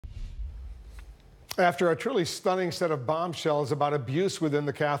After a truly stunning set of bombshells about abuse within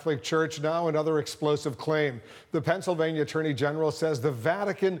the Catholic Church, now another explosive claim. The Pennsylvania Attorney General says the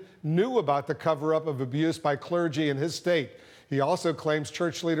Vatican knew about the cover-up of abuse by clergy in his state. He also claims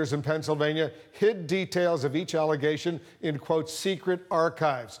church leaders in Pennsylvania hid details of each allegation in, quote, secret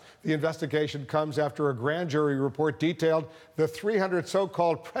archives. The investigation comes after a grand jury report detailed the 300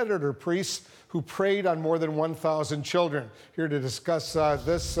 so-called predator priests who preyed on more than 1,000 children. Here to discuss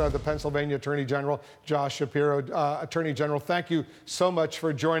the Pennsylvania Attorney General, Josh Shapiro. Attorney General, thank you so much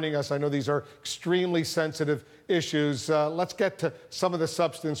for joining us. I know these are extremely sensitive issues. Let's get to some of the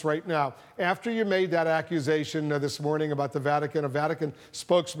substance right now. After you made that accusation this morning about the Vatican, a Vatican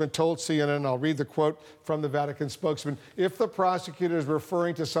spokesman told CNN, I'll read the quote from the Vatican spokesman, if the prosecutor is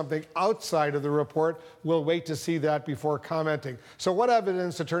referring to something outside of the report, we'll wait to see that before commenting. So what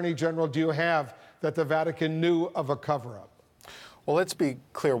evidence, Attorney General, do you have that the Vatican knew of a cover-up? Well, let's be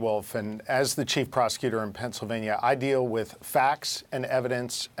clear, Wolf, and as the chief prosecutor in Pennsylvania, I deal with facts and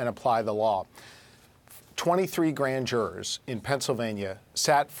evidence and apply the law. 23 grand jurors in Pennsylvania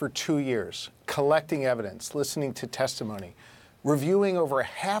sat for 2 years, collecting evidence, listening to testimony, reviewing over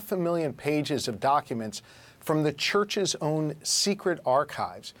 500,000 pages of documents from the church's own secret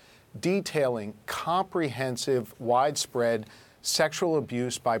archives, detailing comprehensive, widespread sexual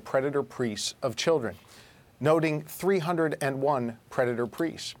abuse by predator priests of children, noting 301 predator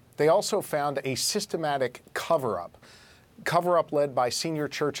priests. They also found a systematic cover-up led by senior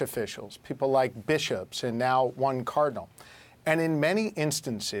church officials, people like bishops and now one cardinal. And in many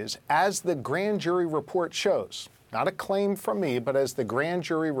instances, as the grand jury report shows, not a claim from me, but as the grand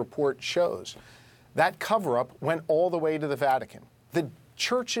jury report shows, that cover-up went all the way to the Vatican. The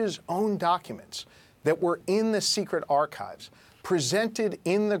church's own documents that were in the secret archives, presented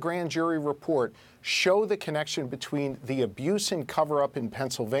in the grand jury report, show the connection between the abuse and cover-up in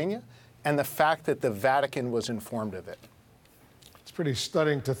Pennsylvania and the fact that the Vatican was informed of it. It's pretty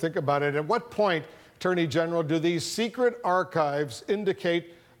stunning to think about it. At what point, Attorney General, do these secret archives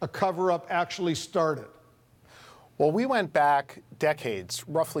indicate a cover-up actually started? Well, we went back decades,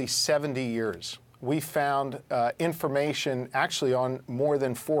 roughly 70 years. We found information actually on more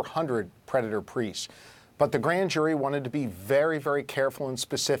than 400 predator priests. But the grand jury wanted to be very, very careful and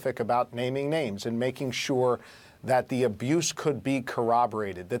specific about naming names and making sure that the abuse could be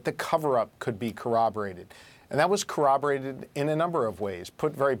corroborated, that the cover-up could be corroborated. And that was corroborated in a number of ways.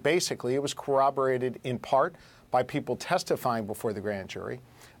 Put very basically, it was corroborated in part by people testifying before the grand jury,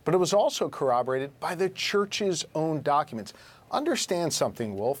 but it was also corroborated by the church's own documents. Understand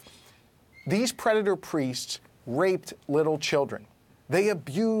something, Wolf. These predator priests raped little children. They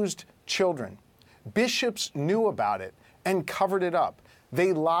abused children. Bishops knew about it and covered it up.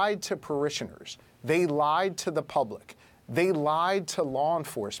 They lied to parishioners. They lied to the public. They lied to law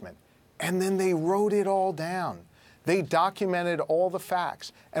enforcement. And then they wrote it all down. They documented all the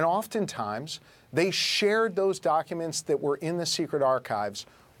facts. And oftentimes, they shared those documents that were in the secret archives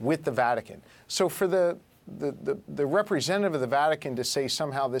with the Vatican. So for the representative of the Vatican to say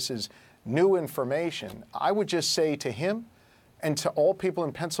somehow this is new information, I would just say to him and to all people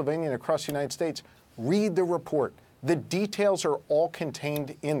in Pennsylvania and across the United States, read the report. The details are all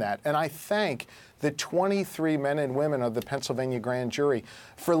contained in that. And I thank the 23 men and women of the Pennsylvania grand jury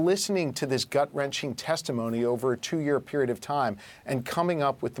for listening to this gut-wrenching testimony over a 2-year period of time and coming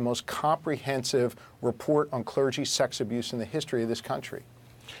up with the most comprehensive report on clergy sex abuse in the history of this country.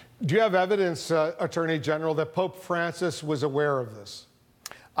 Do you have evidence, Attorney General, that Pope Francis was aware of this?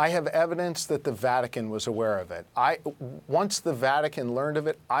 I have evidence that the Vatican was aware of it. Once the Vatican learned of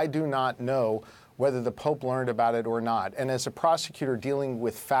it, I do not know whether the Pope learned about it or not. And as a prosecutor dealing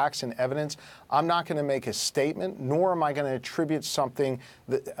with facts and evidence, I'm not going to make a statement, nor am I going to attribute something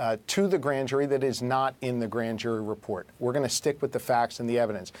to the grand jury that is not in the grand jury report. We're going to stick with the facts and the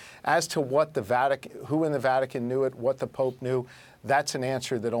evidence. As to what the Vatican, who in the Vatican knew it, what the Pope knew, that's an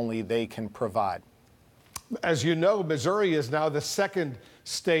answer that only they can provide. As you know, Missouri is now the second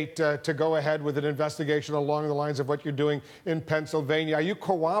state to go ahead with an investigation along the lines of what you're doing in Pennsylvania. Are you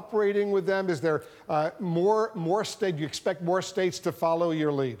cooperating with them? Is there more states? Do you expect more states to follow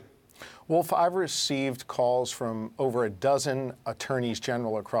your lead? Wolf, I've received calls from over a dozen attorneys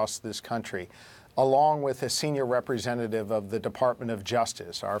general across this country, along with a senior representative of the Department of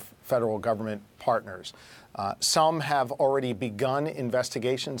Justice, our federal government partners. Some have already begun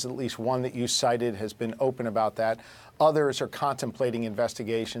investigations. At least one that you cited has been open about that. Others are contemplating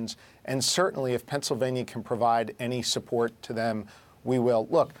investigations. And certainly if Pennsylvania can provide any support to them, we will.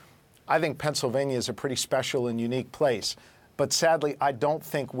 Look, I think Pennsylvania is a pretty special and unique place. But sadly, I don't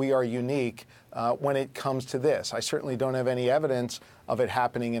think we are unique when it comes to this. I certainly don't have any evidence of it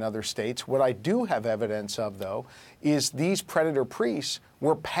happening in other states. What I do have evidence of, though, is these predator priests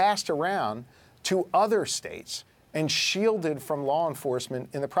were passed around to other states and shielded from law enforcement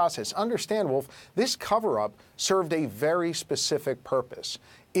in the process. Understand, Wolf, this cover-up served a very specific purpose.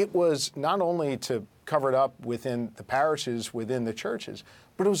 It was not only to cover it up within the parishes, within the churches,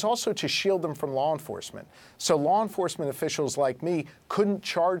 but it was also to shield them from law enforcement. So law enforcement officials like me couldn't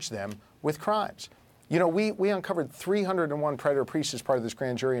charge them with crimes. You know, we uncovered 301 predator priests as part of this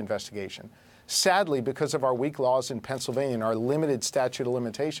grand jury investigation. Sadly, because of our weak laws in Pennsylvania and our limited statute of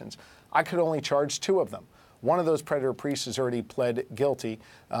limitations, I could only charge 2 of them. One of those predator priests has already pled guilty.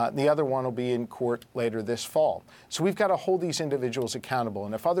 The other one will be in court later this fall. So we've got to hold these individuals accountable.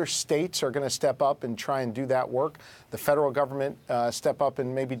 And if other states are going to step up and try and do that work, the federal government step up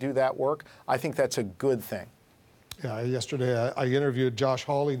and maybe do that work, I think that's a good thing. Yeah, yesterday I interviewed Josh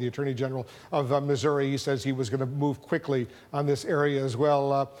Hawley, the Attorney General of Missouri. He says he was going to move quickly on this area as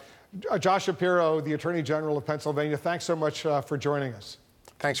well. Josh Shapiro, the Attorney General of Pennsylvania, thanks so much for joining us.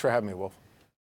 Thanks for having me, Wolf.